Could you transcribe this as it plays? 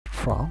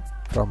from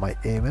my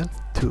email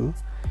to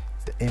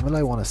the email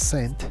I want to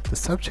send. The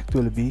subject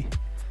will be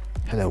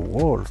hello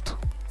world,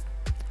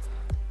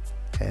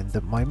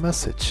 and my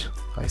message,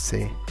 I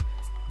say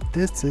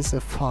this is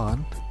a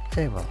fun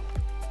email,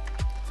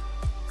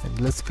 and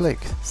let's click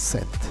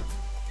send,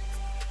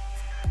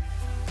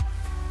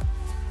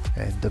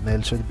 and the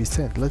mail should be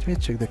sent. Let me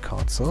check the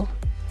console,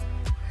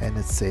 and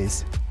it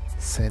says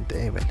sent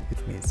email.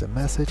 It means the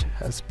message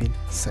has been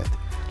sent.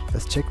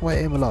 Let's check my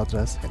email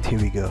address, and here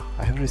we go.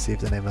 I have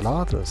received an email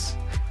address,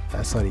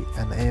 an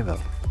email.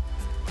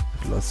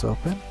 Let's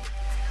open.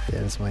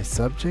 There is my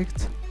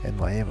subject and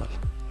my email.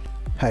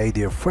 Hey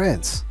dear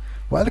friends,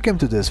 welcome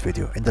to this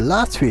video. In the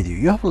last video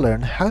you have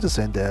learned how to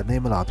send an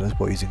email address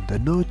by using the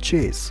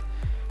Node.js,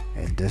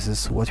 and this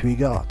is what we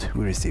got.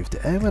 We received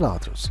the email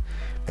address,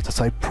 but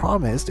as I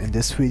promised, in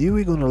this video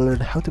we're gonna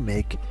learn how to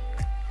make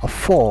a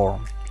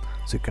form,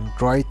 so you can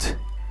write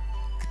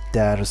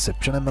the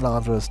reception email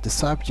address, the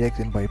subject,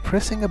 and by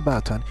pressing a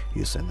button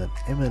you send an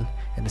email,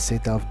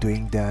 instead of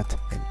doing that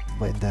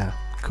in the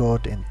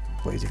code and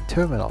by using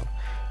terminal.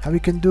 How we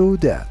can do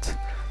that?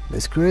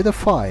 Let's create a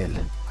file.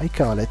 I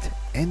call it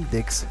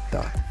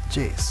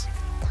index.js.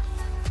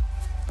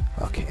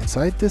 Okay,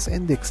 inside this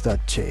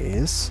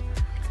index.js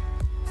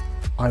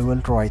I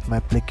will write my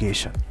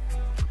application,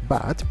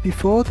 but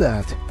before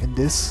that, in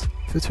this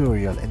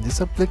tutorial, in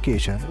this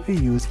application we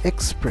use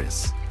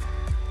Express.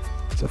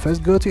 So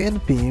first go to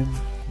npm.js.com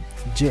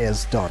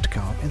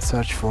and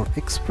search for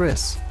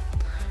Express,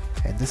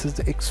 and this is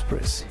the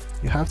Express.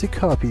 You have to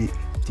copy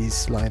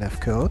this line of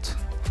code,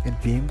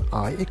 npm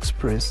I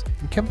express,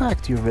 and come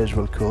back to your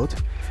Visual Code,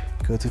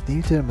 go to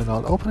new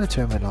terminal, open a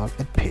terminal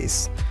and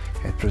paste,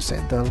 and press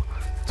enter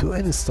to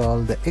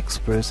install the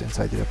Express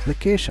inside your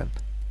application.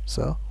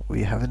 So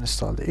we have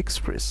installed the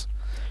Express.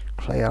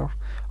 Clear.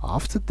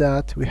 After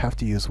that we have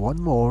to use one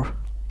more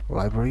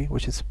library,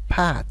 which is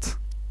path.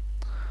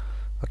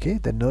 Okay,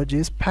 the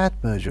Node.js path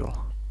module.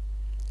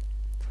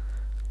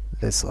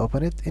 Let's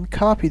open it and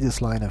copy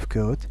this line of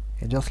code,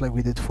 and just like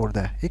we did for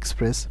the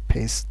Express,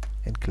 paste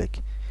and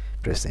click,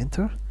 press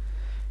enter,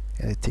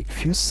 and it takes a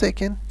few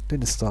seconds to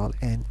install,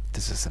 and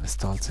this is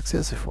installed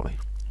successfully.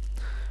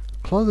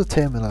 Close the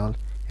terminal,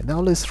 and now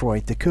let's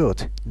write the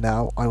code.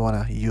 Now I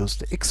want to use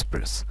the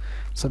Express,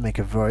 so make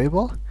a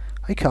variable.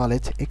 I call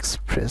it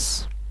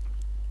Express,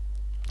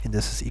 and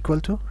this is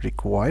equal to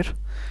require,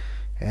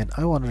 and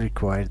I want to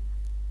require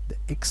the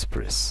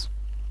Express.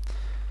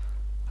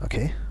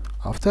 Okay,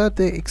 after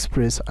the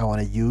Express I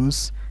want to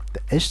use the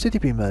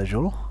HTTP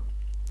module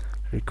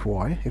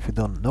require. If you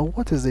don't know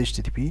what is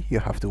HTTP, you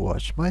have to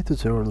watch my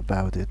tutorial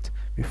about it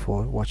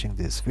before watching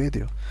this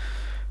video.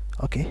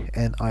 Okay,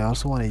 and I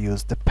also want to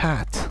use the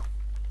path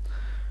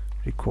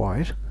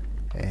require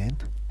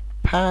and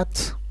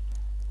path.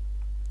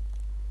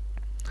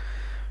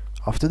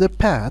 After the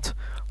path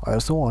I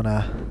also want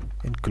to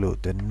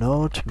include the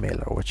node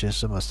mailer, which is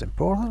the most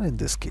important in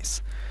this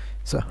case.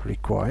 So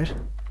require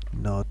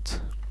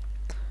node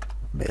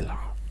mailer.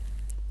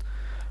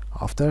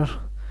 After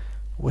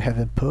we have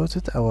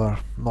imported our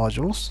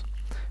modules,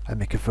 I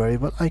make a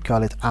variable. I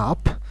call it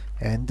app,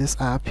 and this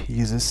app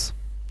uses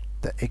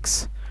the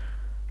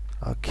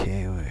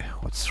okay,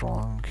 what's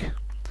wrong?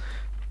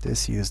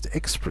 This used the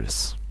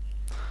Express.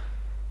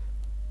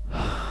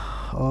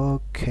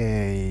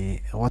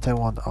 Okay, what I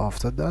want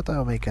after that,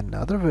 I'll make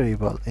another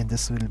variable, and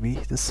this will be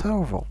the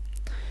server.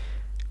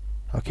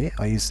 Okay,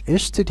 I use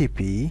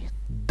http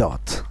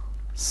dot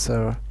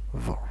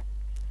server,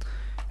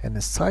 and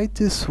inside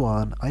this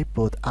one I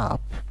put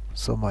app,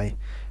 so my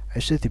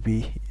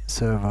HTTP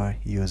server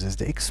uses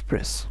the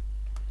Express.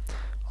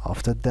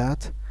 After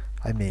that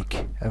I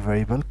make a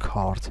variable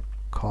called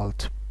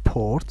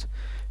port,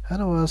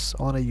 and I was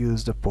want to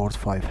use the port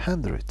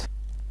 500.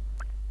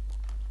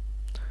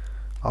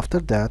 After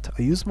that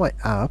I use my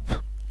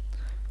app.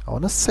 I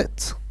want to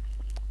set,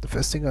 the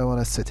first thing I want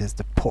to set is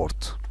the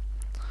port,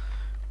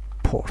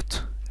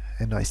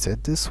 and I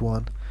set this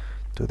one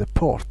to the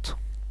port,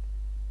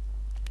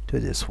 to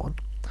this one.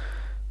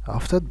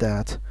 After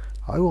that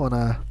I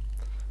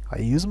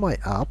use my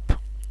app,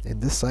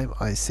 and this time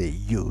I say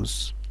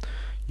use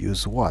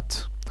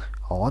what?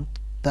 I want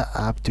the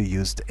app to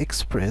use the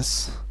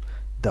express.json,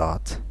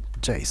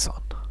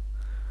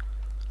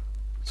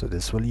 so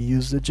this will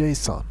use the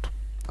JSON.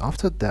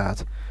 After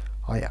that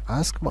I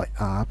ask my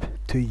app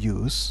to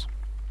use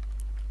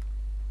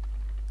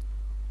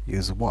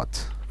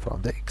what?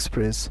 From the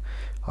Express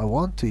I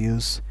want to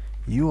use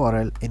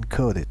URL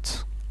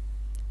encoded,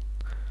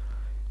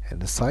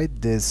 and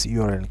inside this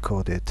URL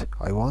encoded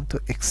I want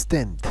to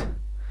extend.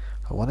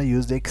 I want to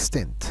use the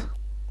extend.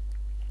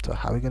 So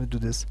how are we going to do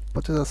this?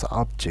 Put it as an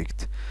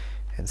object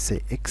and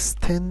say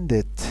extend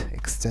it,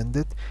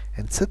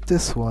 and set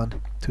this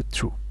one to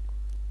true.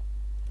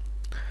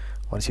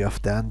 Once you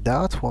have done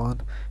that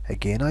one,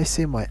 again I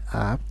say my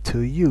app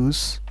to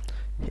use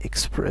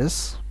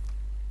express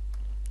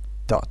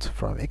dot,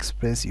 from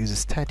express use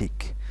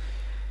static,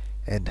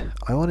 and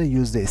I want to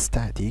use the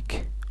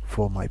static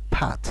for my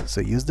path,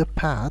 so use the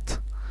path,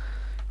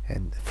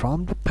 and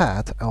from the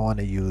path I want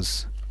to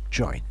use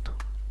join.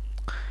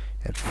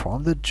 and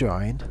from the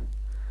join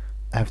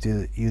I have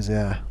to use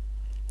a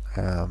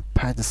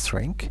path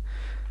string,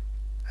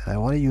 and I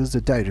want to use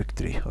the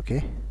directory.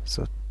 Okay,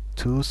 so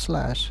 2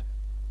 slash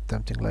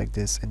something like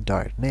this in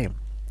direct name,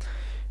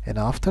 and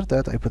after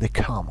that I put a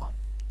comma,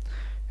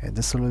 and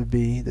this will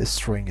be the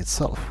string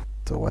itself.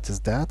 So what is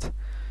that?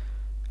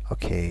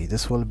 Okay,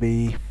 this will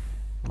be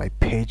my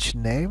page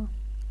name.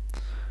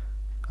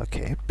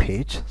 Okay,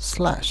 page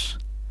slash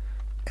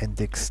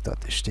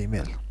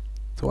index.html.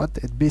 So what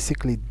it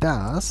basically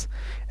does,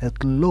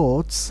 it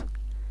loads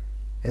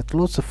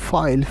a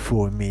file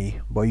for me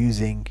by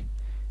using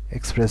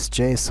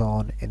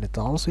express.json, and it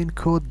also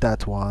encode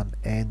that one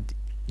and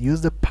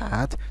use the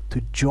path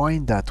to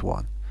join that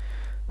one.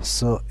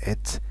 So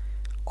it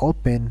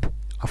open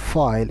a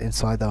file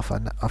inside of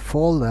a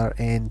folder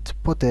and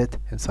put it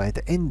inside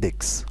the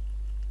index.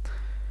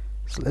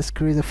 So let's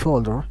create a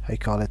folder, I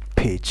call it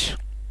page,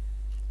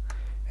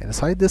 and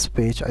inside this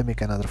page I make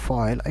another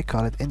file, I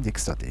call it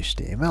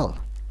index.html.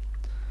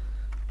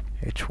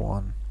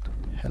 h1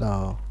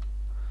 hello.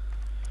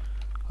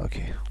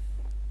 Okay,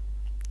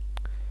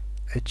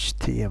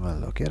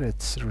 HTML. Okay,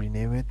 let's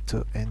rename it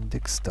to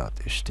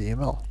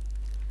index.html.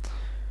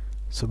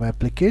 So my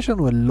application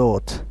will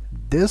load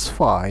this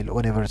file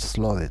whenever it's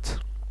loaded.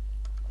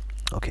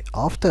 Okay,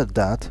 after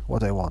that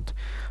what I want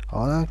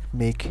to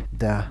make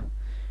the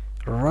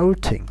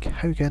routing.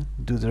 How you can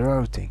do the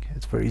routing?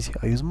 It's very easy.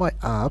 I use my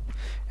app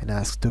and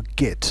ask to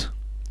get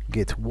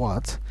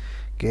what?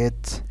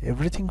 Get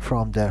everything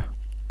from the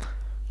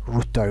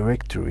root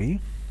directory,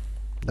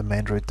 the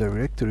main root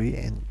directory,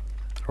 and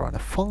run a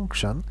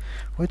function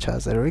which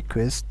has a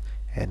request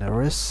and a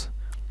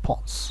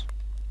response.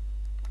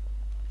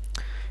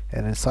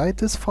 And inside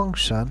this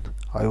function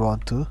I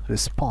want to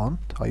respond.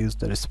 I use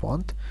the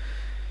respond,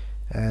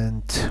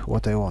 and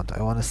what I want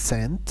to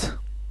send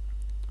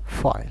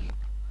file.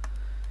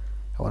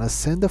 I want to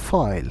send a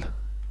file,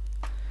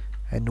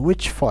 and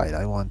which file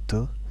I want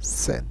to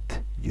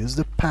send. Use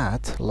the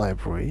path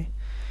library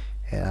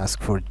and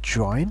ask for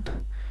join,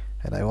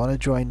 and I want to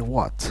join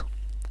what?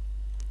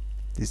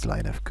 This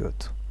line of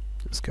code.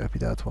 Just copy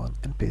that one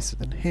and paste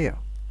it in here,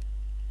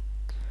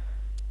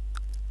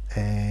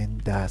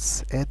 and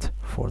that's it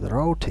for the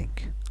routing.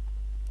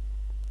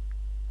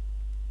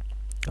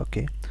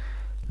 Okay,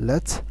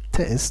 let's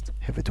test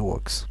if it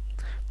works,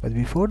 but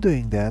before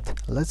doing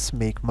that let's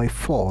make my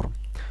form.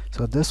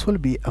 So this will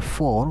be a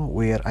form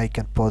where I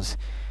can put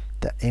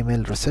the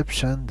email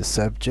reception, the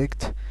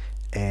subject,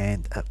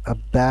 and a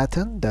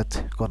button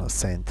that gonna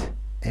send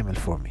email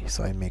for me.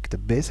 So I make the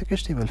basic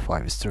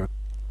HTML5 structure.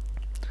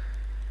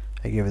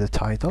 I give it a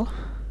title,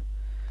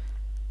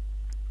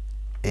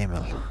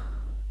 email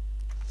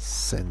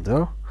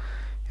sender,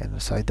 and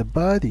inside the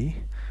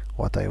body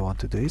what I want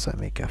to do is I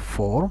make a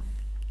form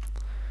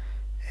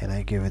and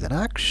I give it an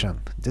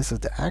action. This is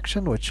the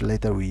action which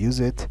later we use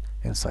it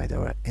inside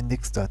our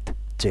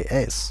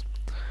index.js,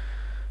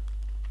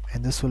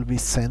 and this will be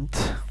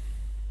sent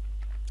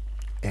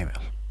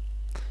email.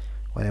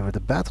 Whenever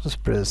the button is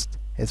pressed,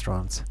 it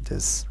runs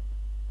this,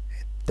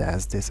 it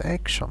does this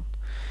action.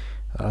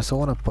 I also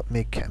want to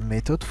make a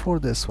method for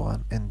this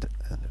one, and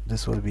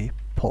this will be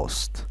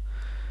post.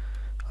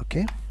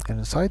 Okay, and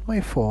inside my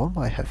form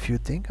I have few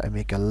things. I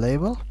make a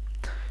label,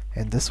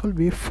 and this will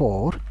be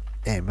for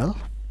email,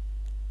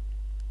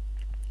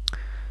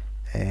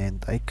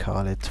 and I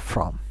call it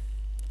from.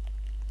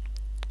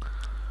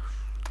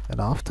 And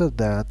after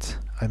that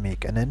I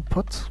make an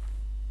input,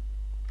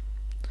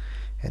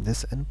 and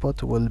this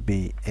input will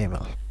be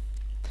email.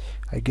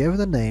 I gave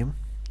the name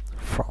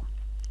from.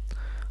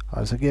 I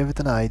also gave it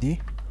an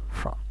ID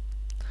from.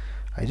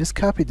 I just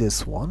copy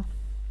this one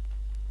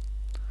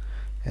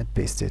and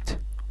paste it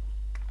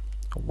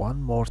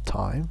one more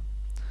time,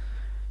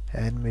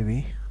 and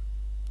maybe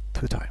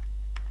 2 times.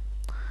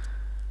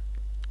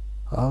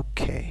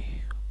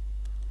 Okay,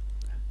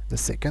 the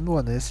second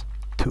one is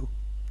 2.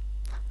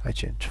 I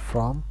change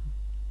from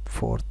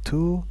for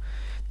 2,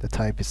 the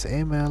type is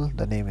email,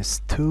 the name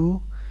is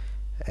 2,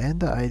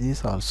 and the ID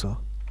is also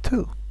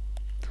 2.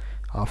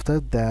 After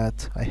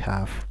that I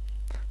have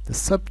the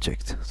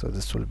subject, so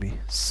this will be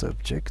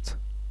subject.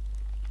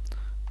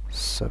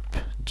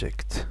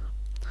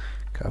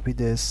 Copy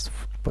this,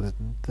 put it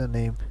into the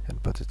name,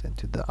 and put it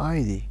into the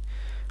ID.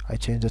 I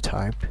change the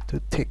type to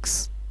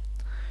text,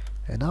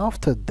 and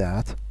after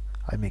that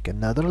I make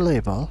another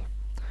label.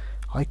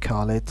 I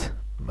call it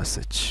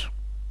message,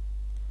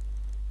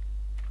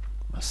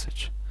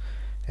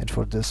 and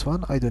for this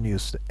one I don't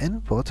use the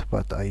input,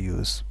 but I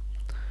use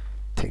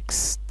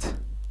text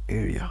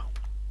area,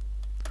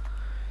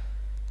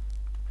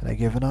 and I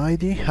give an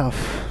ID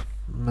of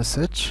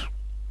message.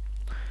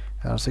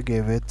 I also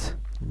give it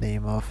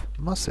name of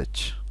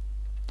message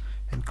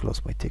and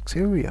close my text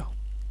area.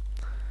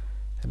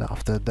 And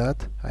after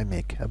that I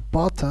make a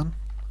button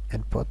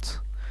input.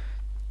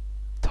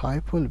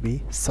 Type will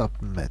be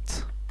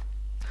submit.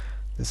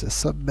 This is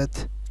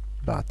submit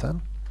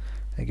button.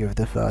 I give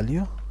the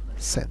value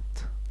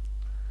sent,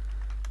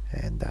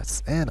 and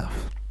that's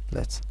enough.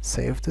 Let's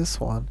save this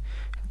one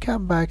and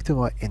come back to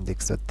my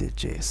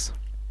index.js.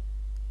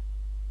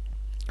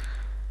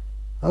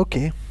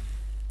 Okay,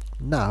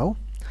 now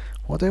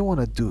what I want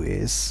to do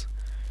is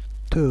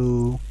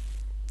to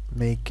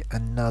make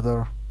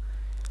another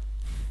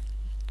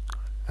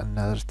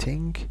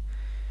thing.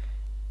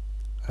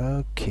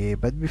 Okay,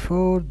 but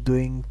before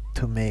doing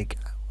to make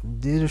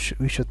this,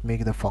 we should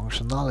make the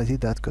functionality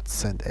that could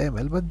send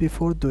email. But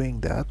before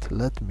doing that,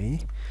 let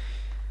me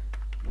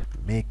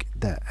make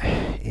the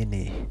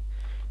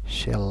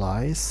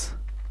initialize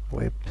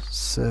web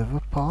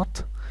server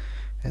part,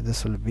 and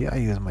this will be, I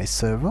use my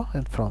server,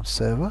 and from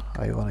server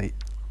I want to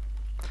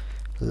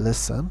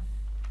listen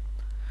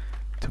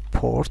to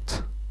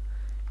port,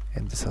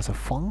 and this has a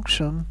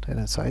function, and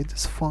inside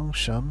this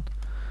function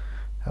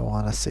I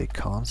want to say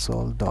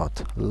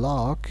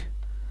console.log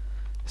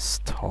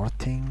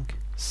starting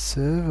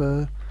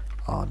server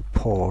on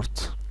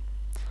port.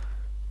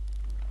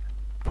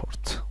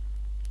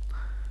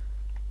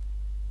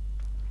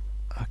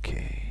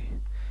 Okay,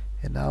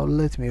 and now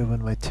let me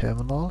open my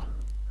terminal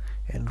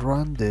and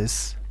run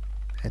this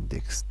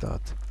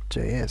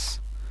index.js.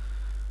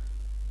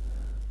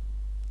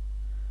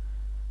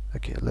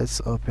 Okay,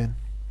 let's open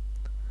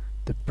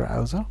the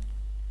browser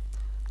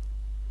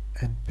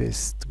and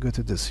go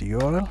to this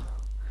URL,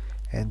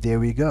 and there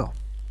we go.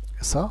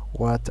 So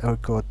what our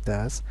code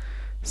does,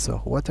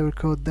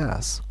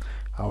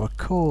 our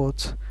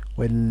code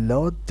will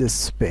load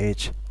this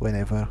page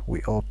whenever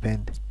we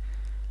open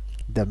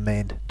the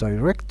main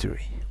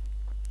directory,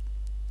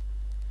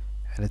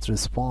 and it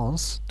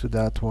responds to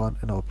that one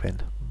and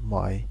open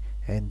my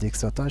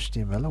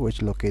index.html,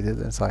 which located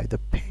inside the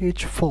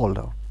page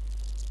folder.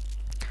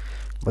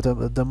 But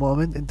at the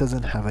moment it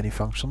doesn't have any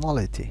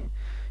functionality.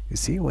 You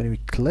see, when we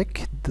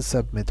click the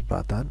submit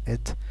button,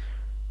 it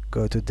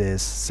go to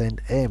this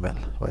send email,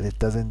 but it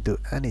doesn't do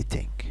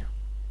anything.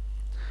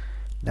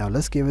 Now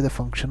let's give it a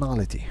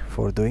functionality.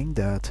 For doing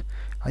that,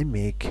 I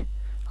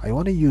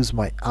want to use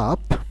my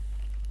app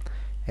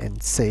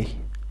and say,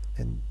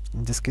 and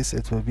in this case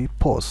it will be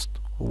post.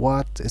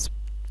 What is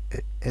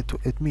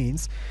it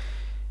means,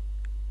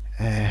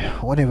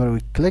 whenever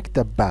we click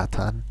the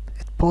button,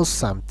 it posts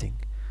something,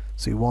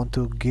 so you want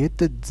to get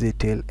the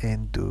detail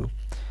and do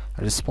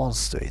a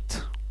response to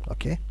it.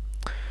 Okay,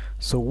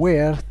 so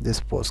where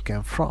this post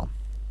came from,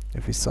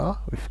 if we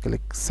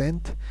click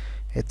send,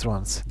 it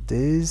runs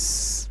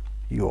this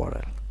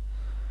URL.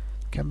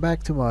 Come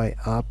back to my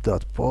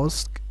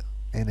app.post,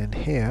 and in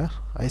here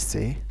I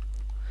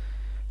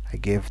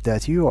give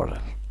that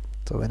URL.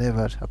 So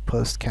whenever a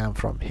post comes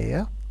from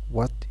here,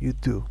 what you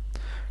do,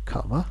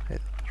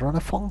 run a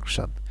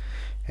function,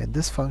 and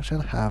this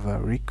function have a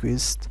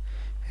request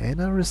and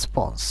a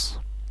response.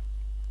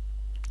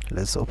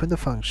 Let's open the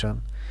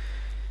function.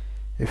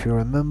 If you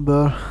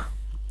remember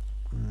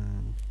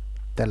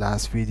the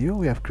last video,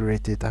 we have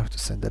created how to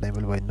send an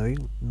email by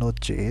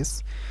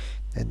Node.js.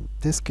 In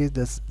this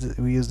case,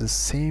 we use the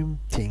same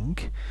thing,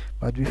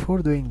 but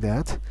before doing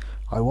that,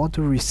 I want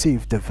to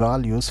receive the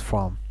values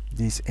from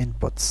these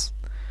inputs.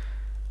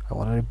 I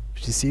want to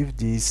receive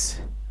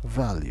these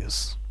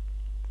values,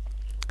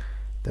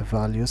 the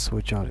values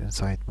which are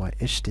inside my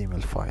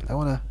HTML file. I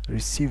want to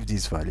receive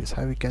these values.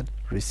 How we can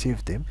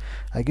receive them?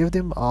 I give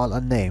them all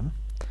a name.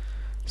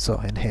 So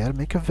in here,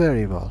 make a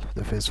variable.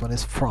 The first one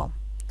is from.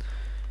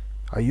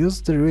 I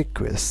use the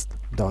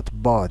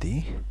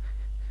request.body.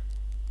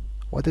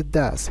 What it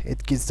does,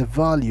 it gives the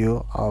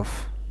value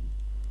of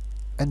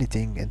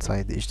anything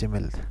inside the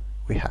HTML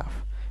we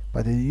have,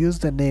 but it uses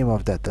the name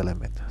of that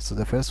element. So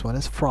the first one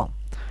is from,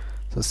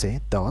 so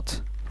say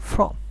dot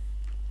from.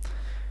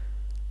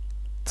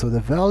 So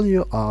the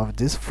value of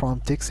this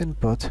from text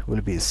input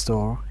will be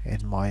stored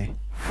in my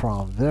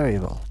from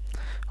variable.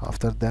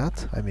 After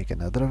that, I make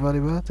another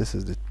variable. This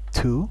is the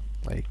 2.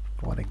 I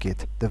want to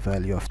get the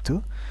value of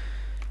 2,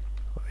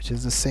 which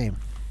is the same,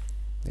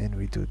 and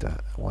we do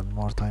that one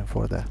more time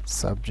for the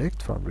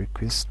subject, from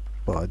request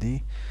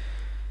body,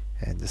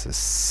 and this is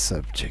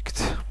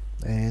subject.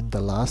 And the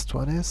last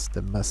one is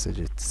the message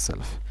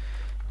itself,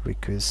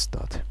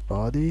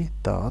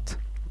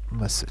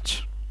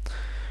 request.body.message.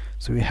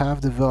 So we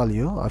have the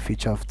value of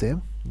each of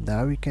them.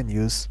 Now we can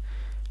use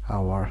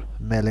our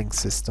mailing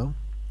system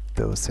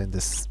to send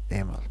this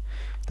email.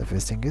 The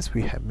first thing is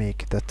we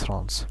make the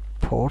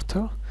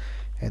transporter,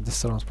 and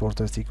this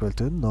transporter is equal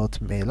to node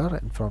mailer,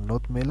 and from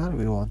node mailer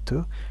we want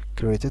to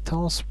create a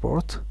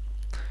transport,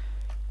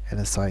 and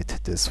inside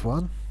this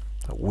one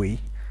we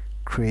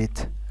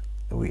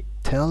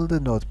tell the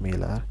node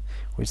mailer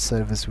which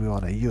service we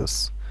want to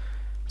use.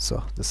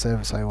 So the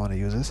service I want to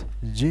use is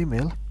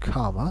Gmail,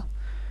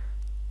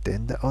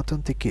 then the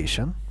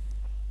authentication.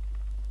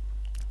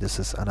 This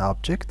is an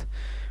object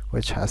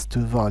which has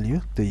two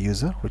values, the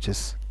user, which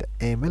is the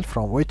email,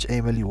 from which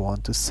email you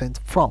want to send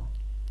from,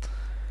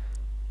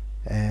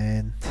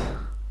 and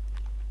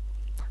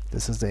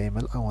this is the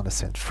email I want to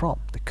send from,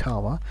 the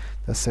comma.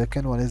 The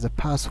second one is the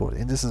password,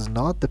 and this is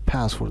not the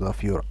password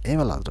of your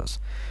email address,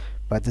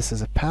 but this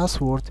is a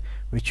password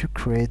which you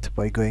create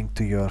by going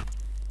to your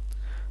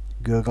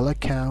Google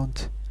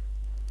account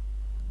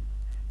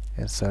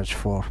and search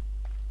for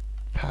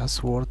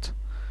password,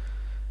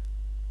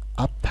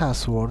 app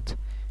password,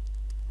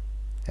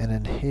 and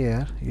then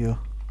here you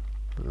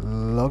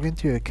log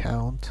into your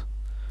account,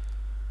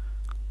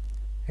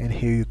 and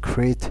here you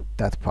create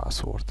that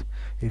password.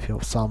 If you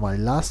saw my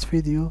last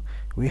video,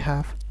 we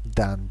have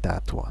done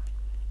that one.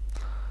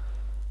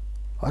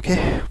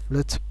 Okay,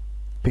 let's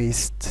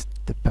paste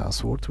the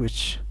password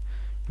which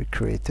we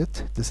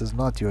created. This is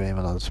not your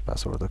email address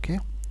password, okay?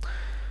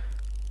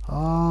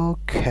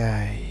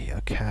 Okay.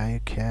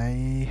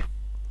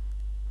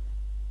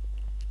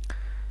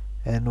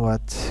 And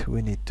what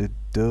we need to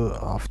do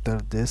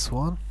after this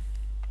one,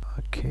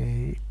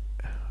 okay,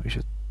 we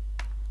should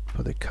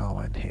put a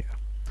comma in here.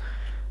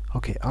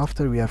 Okay,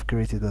 after we have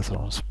created this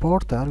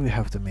transporter, we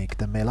have to make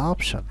the mail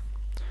option.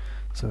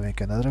 So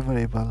make another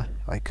variable,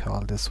 I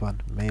call this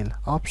one mail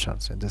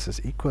options, and this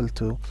is equal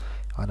to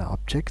an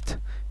object,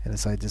 and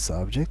inside this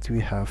object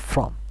we have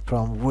from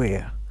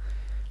where,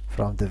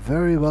 from the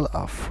variable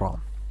of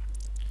from,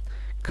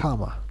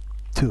 comma,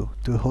 to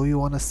who you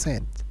want to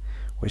send,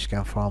 which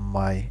can from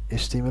my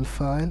HTML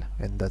file,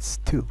 and that's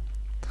to,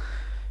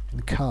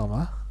 and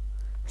comma,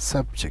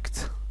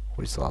 subject,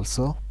 which is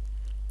also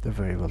the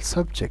variable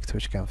subject,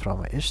 which can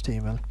from a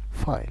HTML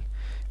file,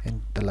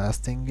 and the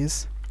last thing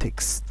is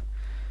text.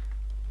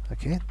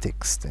 Okay,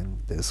 text,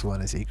 and this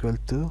one is equal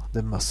to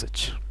the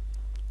message.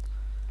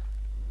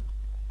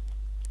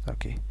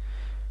 Okay,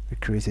 we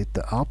created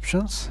the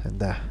options, and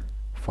the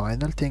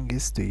final thing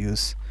is to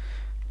use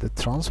the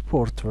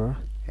transporter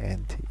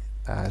and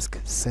ask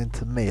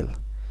send mail,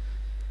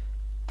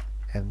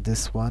 and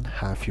this one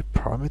have your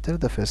parameter.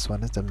 The first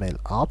one is the mail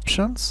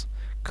options,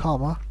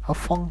 comma, a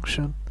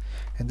function,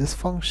 and this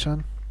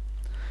function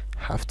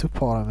have two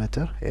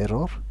parameter,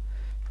 error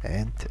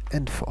and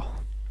info.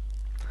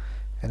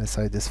 And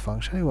inside this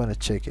function you want to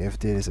check if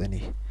there is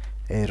any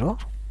error.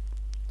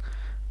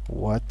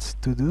 What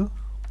to do?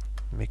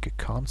 Make a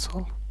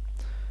console.log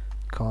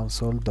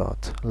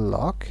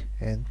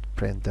and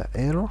print the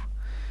error.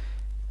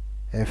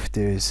 If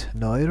there is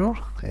no error,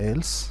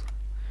 else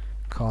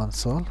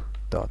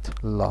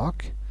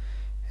console.log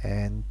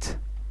and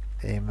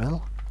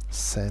email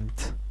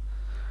sent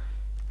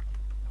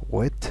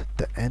with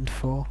the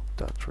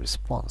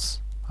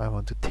info.response. I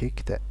want to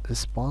take the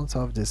response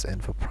of this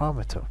info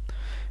parameter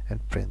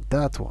and print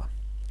that one.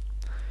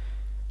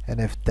 And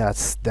if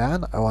that's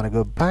done, I want to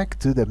go back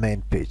to the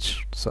main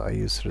page, so I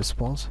use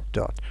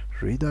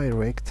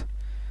response.redirect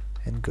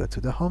and go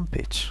to the home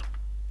page.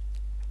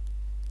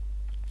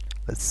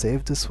 Let's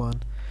save this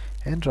one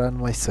and run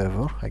my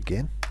server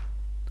again.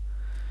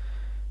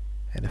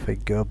 And if I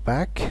go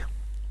back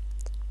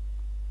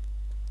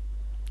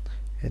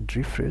and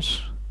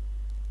refresh,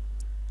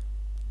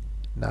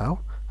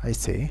 now I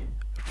say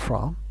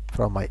from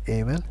my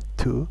email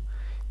to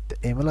the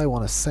email I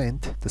want to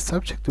send. The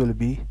subject will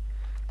be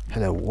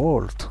hello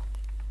world,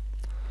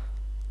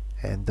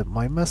 and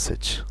my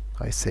message,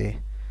 I say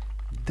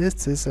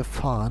this is a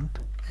fun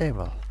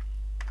email,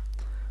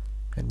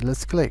 and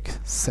let's click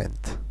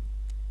send,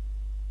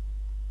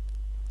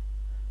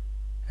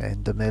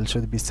 and the mail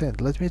should be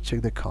sent. Let me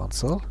check the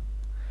console,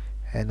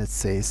 and it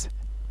says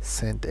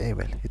sent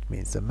email. It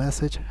means the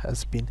message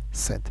has been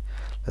sent.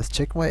 Let's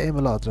check my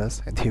email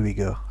address, and here we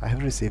go. I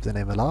have received an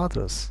email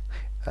address,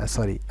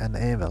 an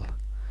email.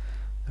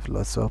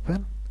 Let's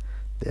open.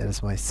 There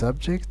is my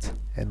subject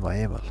and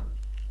my email.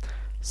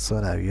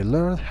 So now you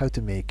learn how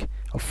to make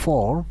a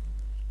form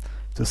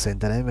to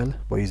send an email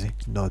by using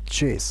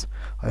Node.js.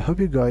 I hope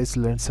you guys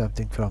learned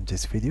something from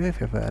this video.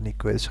 If you have any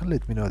question,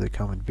 let me know in the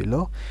comment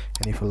below,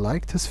 and if you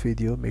like this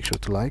video, make sure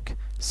to like,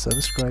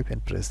 subscribe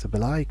and press the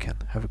bell icon.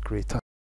 Have a great time.